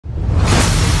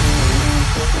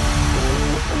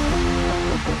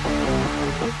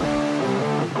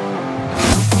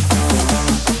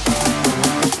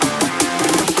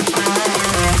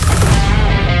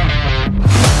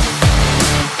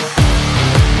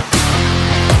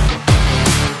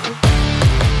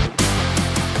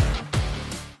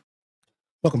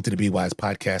Welcome to the Be Wise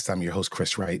podcast. I'm your host,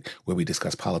 Chris Wright, where we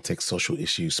discuss politics, social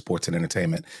issues, sports, and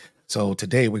entertainment. So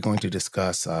today we're going to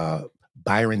discuss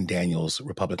Byron Donalds,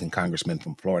 Republican congressman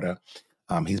from Florida.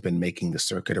 He's been making the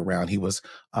circuit around. He was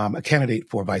a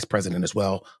candidate for vice president as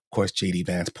well. Of course, J.D.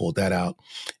 Vance pulled that out,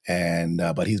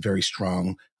 but he's very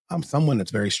strong. Someone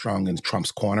that's very strong in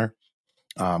Trump's corner.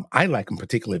 I like him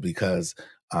particularly because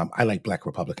I like Black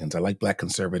Republicans. I like Black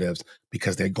conservatives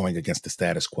because they're going against the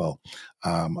status quo.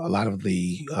 A lot of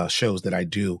the shows that I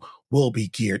do will be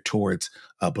geared towards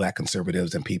Black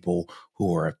conservatives and people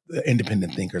who are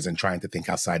independent thinkers and trying to think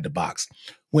outside the box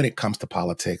when it comes to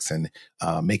politics and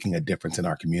making a difference in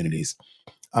our communities.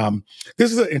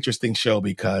 This is an interesting show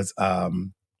because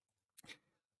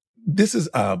this is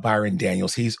Byron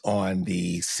Donalds. He's on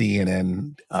the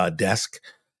CNN desk.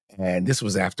 And this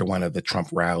was after one of the Trump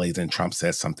rallies, and Trump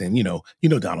says something, you know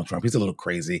Donald Trump, he's a little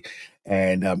crazy.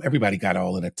 And everybody got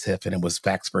all in a tiff, and it was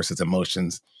facts versus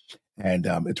emotions. And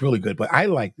it's really good. But I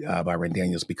like Byron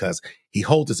Donalds because he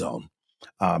holds his own.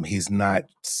 He's not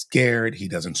scared. He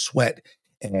doesn't sweat.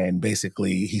 And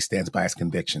basically, he stands by his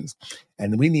convictions.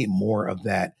 And we need more of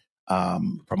that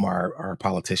from our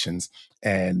politicians.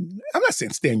 And I'm not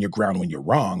saying stand your ground when you're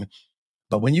wrong,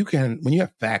 but when you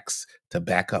have facts to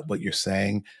back up what you're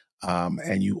saying,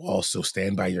 and you also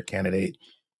stand by your candidate,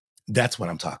 that's what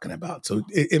I'm talking about. So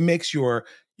it makes your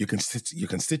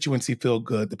constituency feel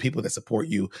good. The people that support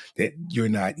you, that you're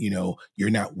not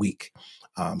weak.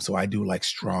 So I do like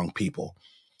strong people.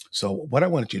 So what I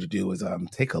wanted you to do is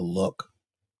take a look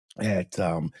at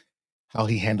how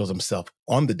he handles himself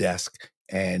on the desk.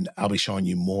 And I'll be showing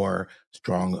you more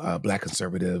strong Black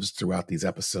conservatives throughout these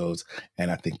episodes.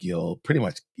 And I think you'll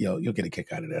get a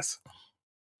kick out of this.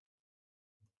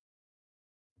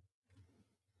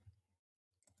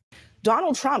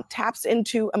 Donald Trump taps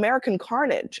into American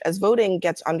carnage as voting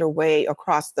gets underway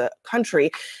across the country.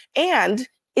 And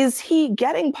is he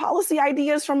getting policy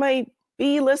ideas from a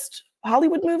B-list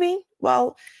Hollywood movie?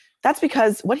 Well, that's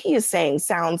because what he is saying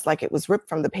sounds like it was ripped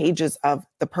from the pages of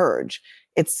The Purge.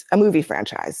 It's a movie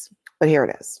franchise, but here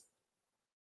it is.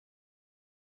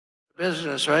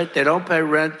 Business, right? They don't pay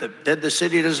rent. The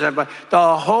city doesn't have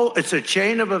it's a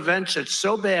chain of events that's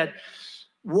so bad.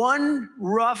 One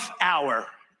rough hour,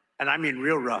 and I mean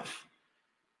real rough,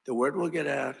 the word will get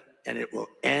out and it will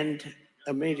end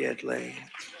immediately.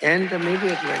 End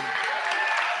immediately.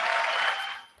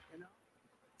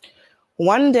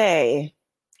 One day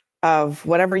of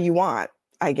whatever you want,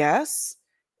 I guess.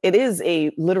 It is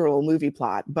a literal movie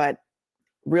plot, but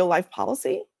real life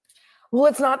policy? Well,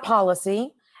 it's not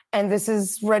policy. And this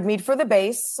is red meat for the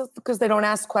base because they don't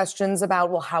ask questions about,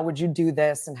 well, how would you do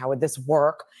this? And how would this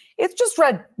work? It's just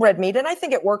red meat. And I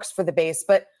think it works for the base.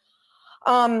 But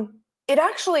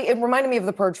it reminded me of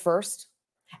The Purge first.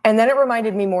 And then it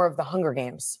reminded me more of the Hunger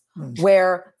Games,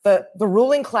 where the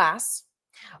ruling class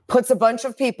puts a bunch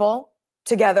of people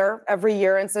together every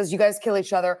year and says, you guys kill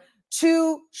each other,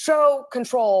 to show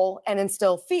control and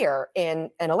instill fear in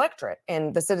an electorate,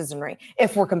 in the citizenry,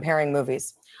 if we're comparing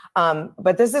movies.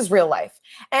 But this is real life.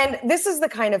 And this is the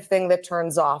kind of thing that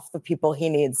turns off the people he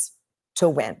needs to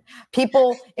win.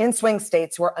 People in swing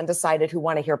states who are undecided, who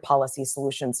want to hear policy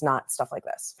solutions, not stuff like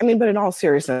this. I mean, but in all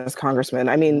seriousness, Congressman,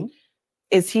 I mean,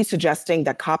 is he suggesting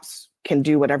that cops can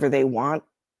do whatever they want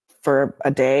for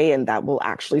a day and that will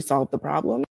actually solve the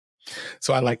problem?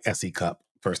 So I like S.E. Cupp.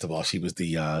 First of all, she was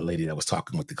the lady that was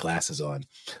talking with the glasses on.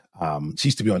 She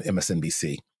used to be on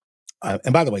MSNBC.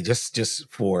 And by the way, just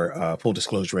for full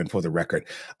disclosure and for the record,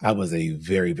 I was a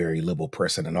very, very liberal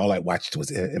person. And all I watched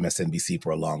was MSNBC for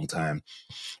a long time.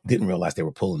 Didn't realize they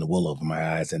were pulling the wool over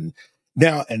my eyes. And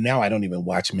now I don't even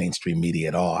watch mainstream media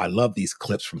at all. I love these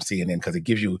clips from CNN because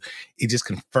it just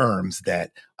confirms that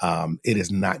it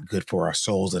is not good for our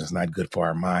souls and it's not good for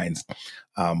our minds.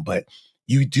 But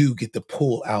you do get to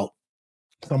pull out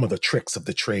some of the tricks of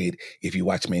the trade if you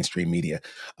watch mainstream media.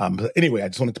 But anyway, I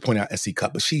just wanted to point out S.E.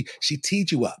 Cupp, but she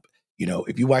teed you up. You know,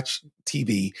 if you watch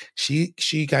TV, she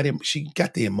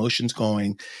got the emotions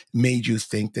going, made you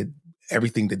think that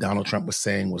everything that Donald Trump was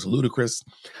saying was ludicrous,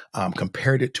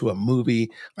 compared it to a movie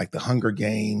like The Hunger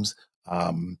Games,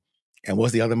 and what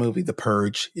was the other movie? The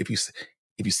Purge. If you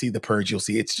see The Purge, you'll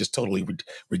see it's just totally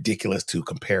ridiculous to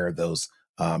compare those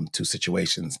two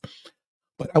situations.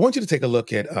 But I want you to take a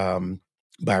look at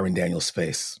Byron Donalds'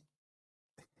 face.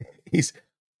 He's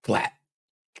flat.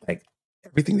 Like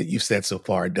everything that you've said so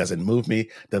far doesn't move me,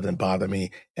 doesn't bother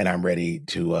me, and I'm ready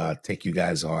to take you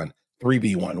guys on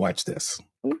 3v1. Watch this.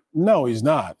 No, he's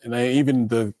not. And even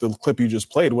the clip you just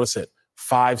played, what's it?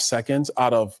 5 seconds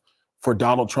out of, for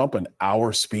Donald Trump, an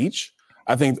hour speech.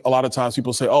 I think a lot of times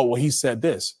people say, oh, well, he said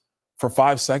this. for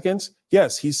 5 seconds,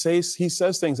 yes, he says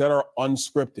things that are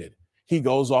unscripted. He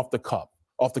goes off the cuff.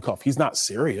 He's not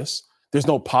serious. There's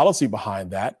no policy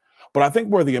behind that. But I think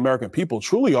where the American people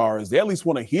truly are is they at least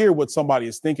want to hear what somebody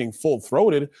is thinking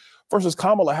full-throated versus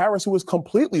Kamala Harris, who is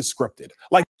completely scripted.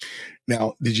 Like,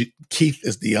 now, Keith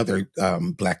is the other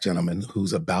black gentleman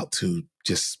who's about to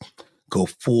just go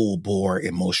full bore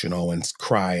emotional and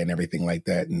cry and everything like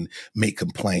that and make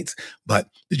complaints. But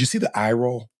did you see the eye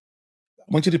roll?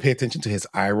 I want you to pay attention to his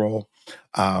eye roll.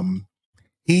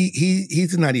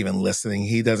 He's not even listening.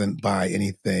 He doesn't buy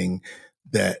anything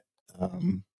that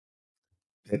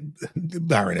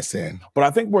Byron is saying. But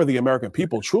I think where the American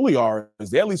people truly are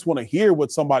is they at least want to hear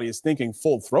what somebody is thinking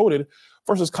full-throated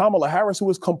versus Kamala Harris, who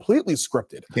is completely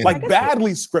scripted, like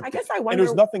badly scripted. I guess I wonder, and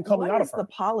there's nothing coming out of her. What is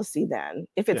the policy then?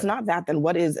 If it's not that, then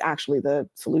what is actually the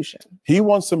solution? He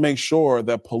wants to make sure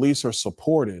that police are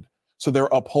supported, so they're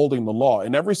upholding the law.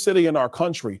 In every city in our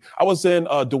country, I was in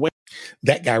Dwayne.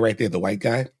 That guy right there, the white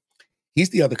guy, he's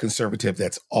the other conservative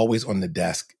that's always on the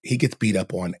desk. He gets beat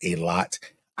up on a lot.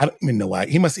 I don't even know why.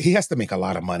 He has to make a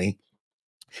lot of money.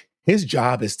 His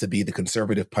job is to be the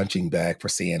conservative punching bag for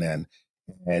CNN.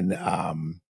 And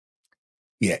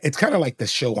yeah, it's kind of like the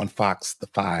show on Fox, The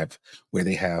Five, where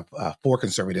they have 4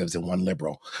 conservatives and 1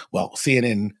 liberal. Well,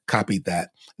 CNN copied that.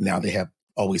 Now they have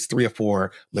always 3 or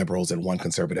 4 liberals and 1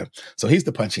 conservative. So he's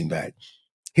the punching bag.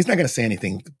 He's not going to say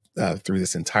anything through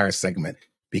this entire segment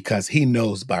because he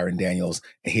knows Byron Daniels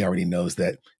and he already knows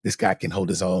that this guy can hold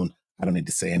his own. I don't need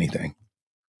to say anything.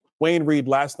 Wayne Reed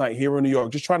last night here in New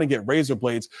York, just trying to get razor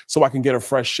blades so I can get a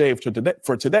fresh shave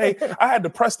for today. I had to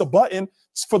press the button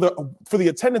for the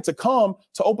attendant to come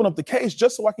to open up the case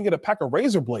just so I can get a pack of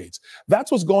razor blades.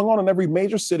 That's what's going on in every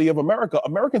major city of America.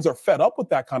 Americans are fed up with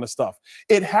that kind of stuff.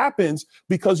 It happens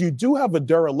because you do have a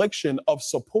dereliction of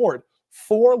support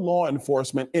for law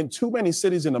enforcement in too many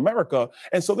cities in America.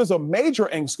 And so there's a major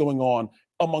angst going on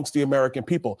amongst the American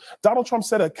people. Donald Trump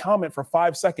said a comment for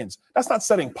 5 seconds. That's not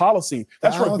setting policy.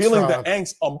 That's revealing the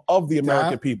angst of the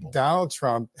American people. Donald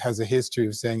Trump has a history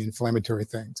of saying inflammatory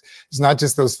things. It's not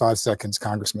just those 5 seconds,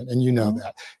 Congressman, and you know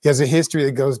that. He has a history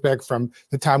that goes back from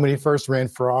the time when he first ran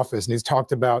for office, and he's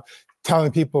talked about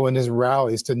telling people in his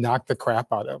rallies to knock the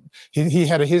crap out of him. He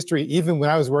had a history, even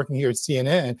when I was working here at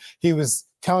CNN, he was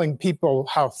telling people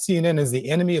how CNN is the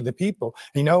enemy of the people.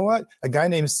 And you know what? A guy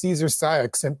named Caesar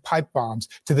Sayak sent pipe bombs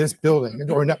to this building,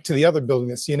 or not to the other building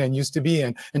that CNN used to be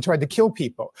in, and tried to kill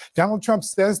people. Donald Trump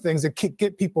says things that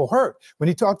get people hurt. When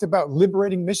he talked about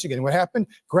liberating Michigan, what happened?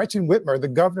 Gretchen Whitmer, the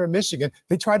governor of Michigan,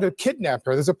 they tried to kidnap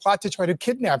her. There's a plot to try to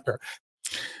kidnap her.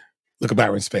 Look at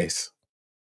Byron's face.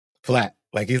 Flat.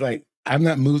 Like, he's like, I'm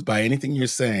not moved by anything you're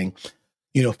saying.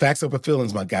 You know, facts over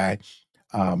feelings, my guy.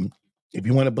 If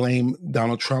you want to blame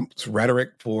Donald Trump's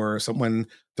rhetoric for someone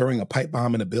throwing a pipe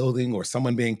bomb in a building or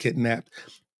someone being kidnapped,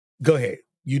 go ahead.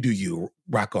 You do you,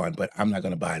 rock on, but I'm not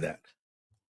going to buy that.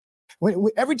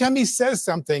 Every time he says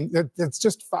something that's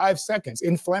just 5 seconds,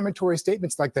 inflammatory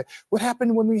statements like that. What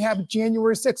happened when we have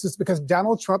January 6th? It's because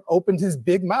Donald Trump opened his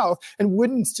big mouth and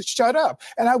wouldn't shut up.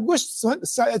 And I wish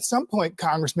at some point,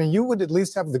 Congressman, you would at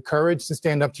least have the courage to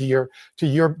stand up to your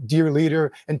dear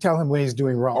leader and tell him when he's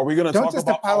doing wrong. Are we going to talk just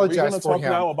about, apologize for him?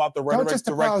 Now about the rhetoric? Don't just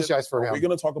apologize for him. Are we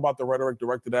going to talk about the rhetoric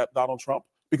directed at Donald Trump?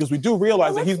 Because we do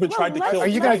realize that he's been trying to kill. Are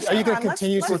you going to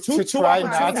continue to try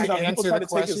not to answer the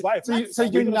question? So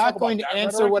you're not going to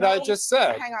answer what I just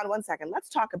said. Hang on 1 second. Let's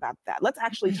talk about that. Let's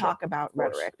actually talk about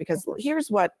rhetoric, because here's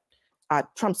what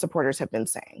Trump supporters have been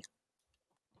saying.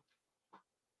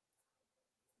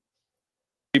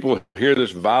 People hear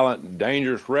this violent,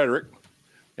 dangerous rhetoric,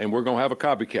 and we're going to have a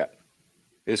copycat.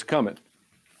 It's coming.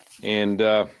 And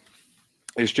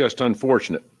it's just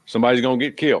unfortunate. Somebody's going to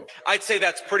get killed. I'd say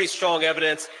that's pretty strong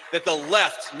evidence that the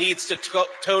left needs to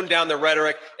tone down the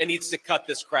rhetoric and needs to cut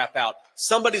this crap out.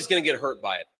 Somebody's going to get hurt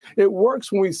by it. It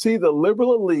works when we see the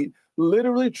liberal elite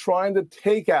literally trying to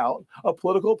take out a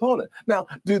political opponent. Now,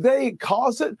 do they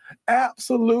cause it?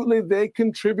 Absolutely, they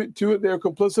contribute to it. They're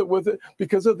complicit with it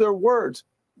because of their words.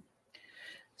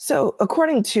 So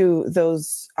according to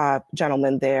those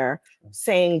gentlemen there,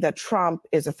 saying that Trump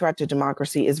is a threat to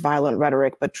democracy is violent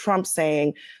rhetoric, but Trump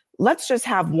saying, let's just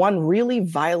have one really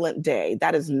violent day,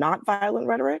 that is not violent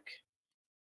rhetoric?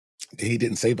 He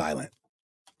didn't say violent.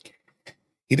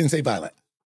 He didn't say violent.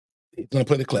 He's going to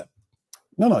play the clip.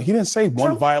 No, he didn't say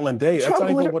one violent day. That's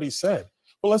not even what he said.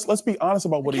 Well, let's be honest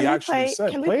about what he actually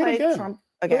said. Can we play it again. Trump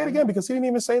again? Play it again, because he didn't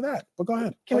even say that. But go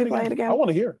ahead. Can we play it again? I want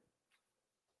to hear.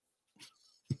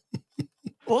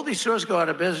 All these stores go out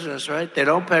of business, right? They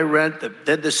don't pay rent.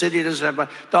 The city doesn't have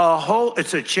money.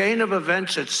 It's a chain of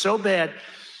events that's so bad.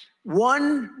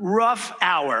 One rough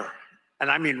hour,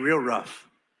 and I mean real rough,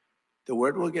 the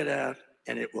word will get out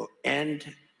and it will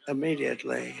end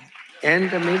immediately.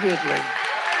 End immediately.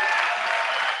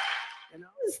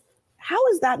 How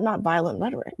is that not violent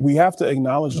rhetoric? We have to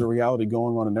acknowledge the reality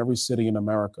going on in every city in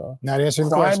America. Not answering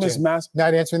the Crime question. is mass.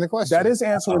 Not answering the question. That is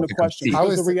answering the question. How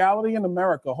Because is the reality in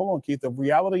America, hold on, Keith, the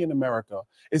reality in America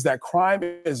is that crime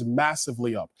is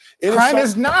massively up. Crime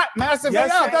is not massively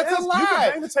up. That's a lie. You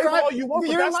can bang the table all you want,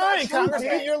 but You're that's not lying, true,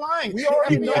 Congressman. Keith. You're lying. We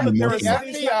already know that there are the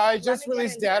cities FBI just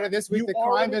released data this week that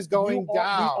crime is going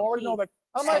down. We already know that.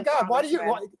 Oh my God! Why do you,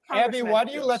 Abby? Why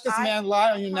do you let this man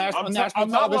lie on your national I'm not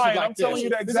television lying. like I'm telling this? you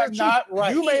the This exact is not truth.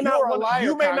 right. You may not You're a want. liar,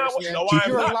 You may not. Congressman. No, I'm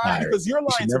You're a not. liar. Because you're lying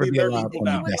to never the be very allowed people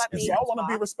on now. the desk. And so I want to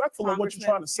be respectful of what you're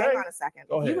trying to say. Hang on a second.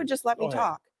 Go ahead. You would just let me Go ahead.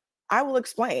 talk. I will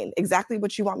explain exactly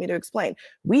what you want me to explain.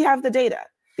 We have the data.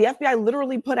 The FBI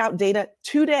literally put out data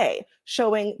today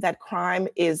showing that crime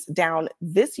is down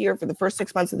this year for the first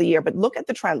 6 months of the year. But look at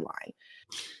the trend line.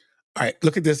 All right,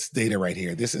 look at this data right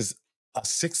here. This is a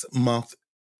 6-month,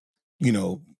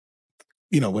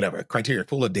 whatever criteria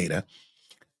full of data,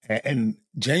 and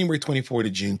January 24 to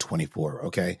June 24.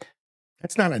 Okay,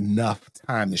 that's not enough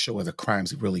time to show whether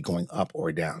crime's really going up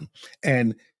or down.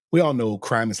 And we all know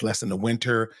crime is less in the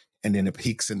winter, and then it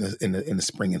peaks in the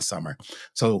spring and summer.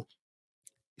 So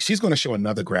she's going to show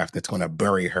another graph that's going to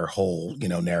bury her whole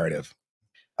narrative.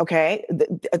 Okay,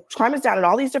 crime is down in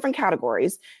all these different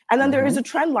categories, and then there is a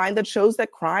trend line that shows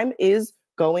that crime is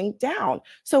going down.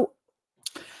 So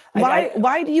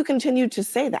why do you continue to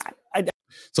say that?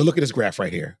 So look at this graph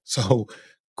right here. So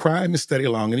crime is steady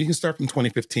along, and you can start from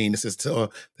 2015. This is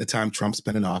till the time Trump's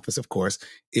been in office, of course.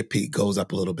 It goes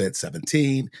up a little bit,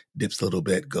 17, dips a little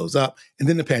bit, goes up, and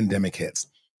then the pandemic hits.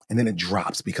 And then it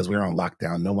drops because we're on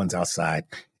lockdown. No one's outside.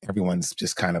 Everyone's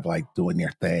just kind of like doing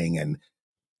their thing, and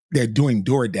they're doing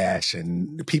DoorDash,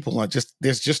 and people are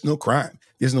there's just no crime.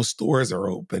 There's no stores are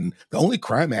open. The only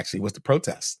crime actually was the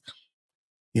protests,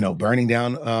 burning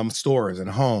down stores and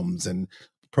homes and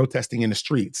protesting in the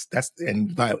streets.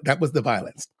 That was the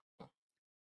violence.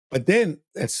 But then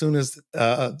as soon as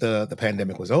the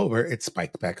pandemic was over, it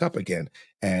spiked back up again.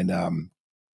 And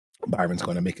Byron's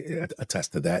going to make a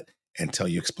test of that and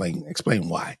explain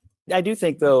why. I do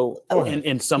think, though,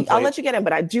 in some I'll let you get in,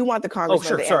 but I do want the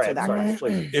congressman to answer that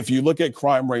question. If you look at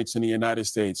crime rates in the United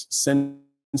States since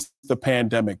the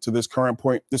pandemic to this current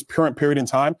period in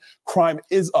time, crime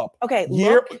is up. Okay,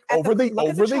 over the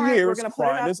years,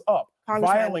 crime is up.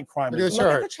 Violent crime is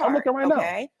up. I'm looking right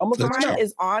now. Crime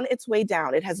is on its way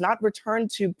down. It has not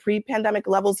returned to pre-pandemic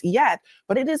levels yet,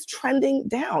 but it is trending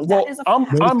down. Well, that is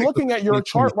I'm looking at your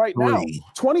chart right now.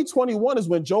 2021 is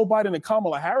when Joe Biden and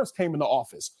Kamala Harris came into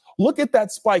office. Look at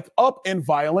that spike up in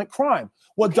violent crime.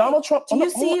 Donald Trump. Do you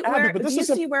see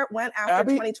where it went after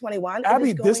 2021?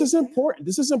 Abby, this is important.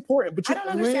 This is important. But I don't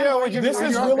understand. This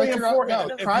is really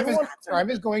important. Crime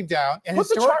is going down. And put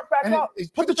the chart back up.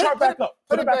 Put the chart back up.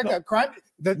 Put it back up. Crime.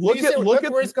 Look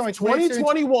at where it's going.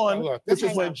 2021, which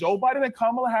is when Joe Biden and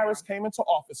Kamala Harris came into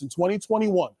office in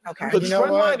 2021. Okay. The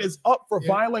trend line is up for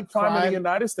violent crime in the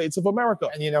United States of America.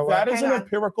 And you know what? That is an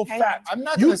empirical fact. I'm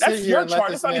not going to sit here That's your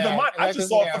chart. It's not even mine. I just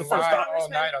saw it for the first time.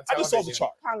 I just saw the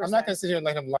chart. I'm not going to sit here and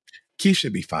let him lie. Keith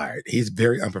should be fired. He's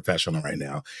very unprofessional right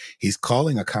now. He's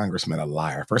calling a congressman a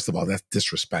liar. First of all, that's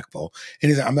disrespectful. And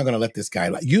he's like, I'm not going to let this guy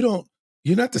lie. You're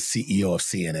not the CEO of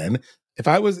CNN. If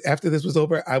I was, after this was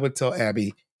over, I would tell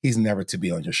Abby he's never to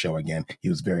be on your show again. He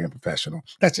was very unprofessional.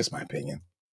 That's just my opinion.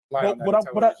 Wait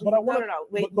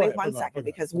 1 second,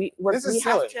 because we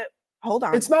have to hold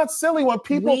on. It's not silly when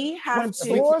people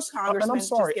stores.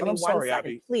 I'm sorry,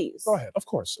 Abby. Please go ahead. Of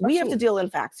course, we have to deal in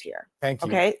facts here. Thank you.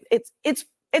 Okay,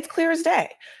 it's clear as day.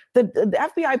 The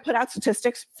FBI put out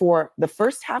statistics for the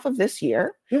first half of this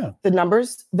year. Yeah.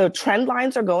 The trend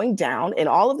lines are going down in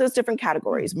all of those different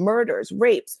categories: murders,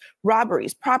 rapes,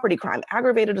 robberies, property crime,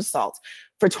 aggravated assaults.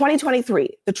 For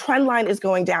 2023, the trend line is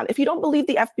going down. If you don't believe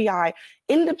the FBI,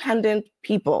 independent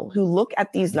people who look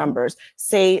at these numbers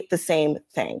say the same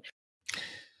thing.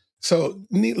 So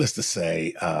needless to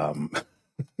say,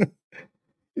 it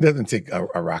doesn't take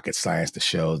a rocket science to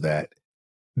show that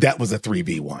was a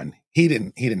 3v1. He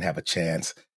didn't have a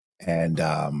chance, and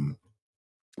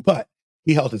but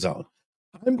he held his own.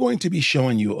 I'm going to be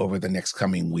showing you over the next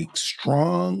coming week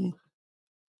strong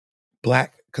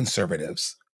Black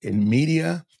conservatives in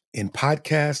media, in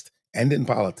podcast, and in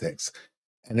politics.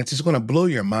 And it's just going to blow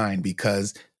your mind,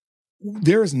 because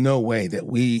there is no way that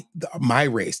my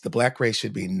race, the Black race,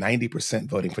 should be 90%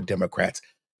 voting for Democrats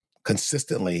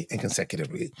consistently and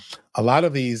consecutively. A lot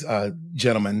of these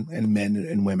gentlemen and men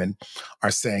and women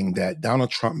are saying that Donald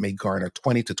Trump may garner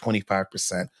 20 to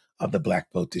 25% of the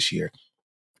Black vote this year.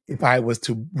 if I was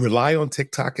to rely on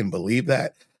TikTok and believe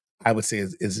that, I would say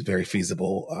is very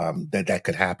feasible that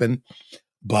could happen.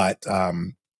 But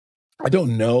I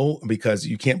don't know because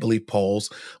you can't believe polls,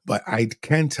 but I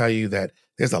can tell you that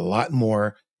there's a lot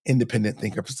more independent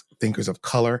thinkers of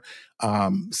color.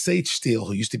 Sage Steele,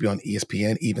 who used to be on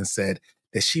ESPN, even said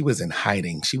that she was in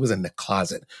hiding. She was in the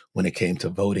closet when it came to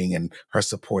voting and her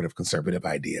support of conservative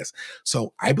ideas.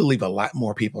 So I believe a lot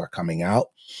more people are coming out.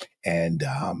 And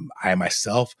I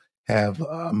myself have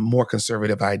more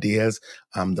conservative ideas.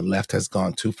 The left has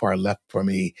gone too far left for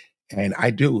me. And I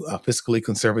do fiscally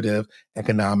conservative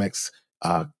economics,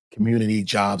 community,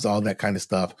 jobs, all that kind of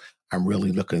stuff. I'm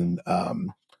really looking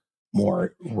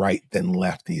more right than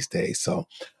left these days. So,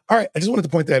 all right, I just wanted to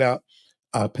point that out.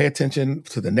 Pay attention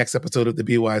to the next episode of the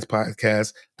Be Wise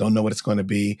podcast. Don't know what it's going to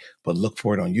be, but look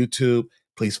for it on YouTube.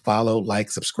 Please follow, like,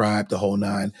 subscribe, the whole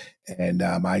nine. And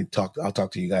I'll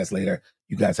talk to you guys later.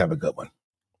 You guys have a good one.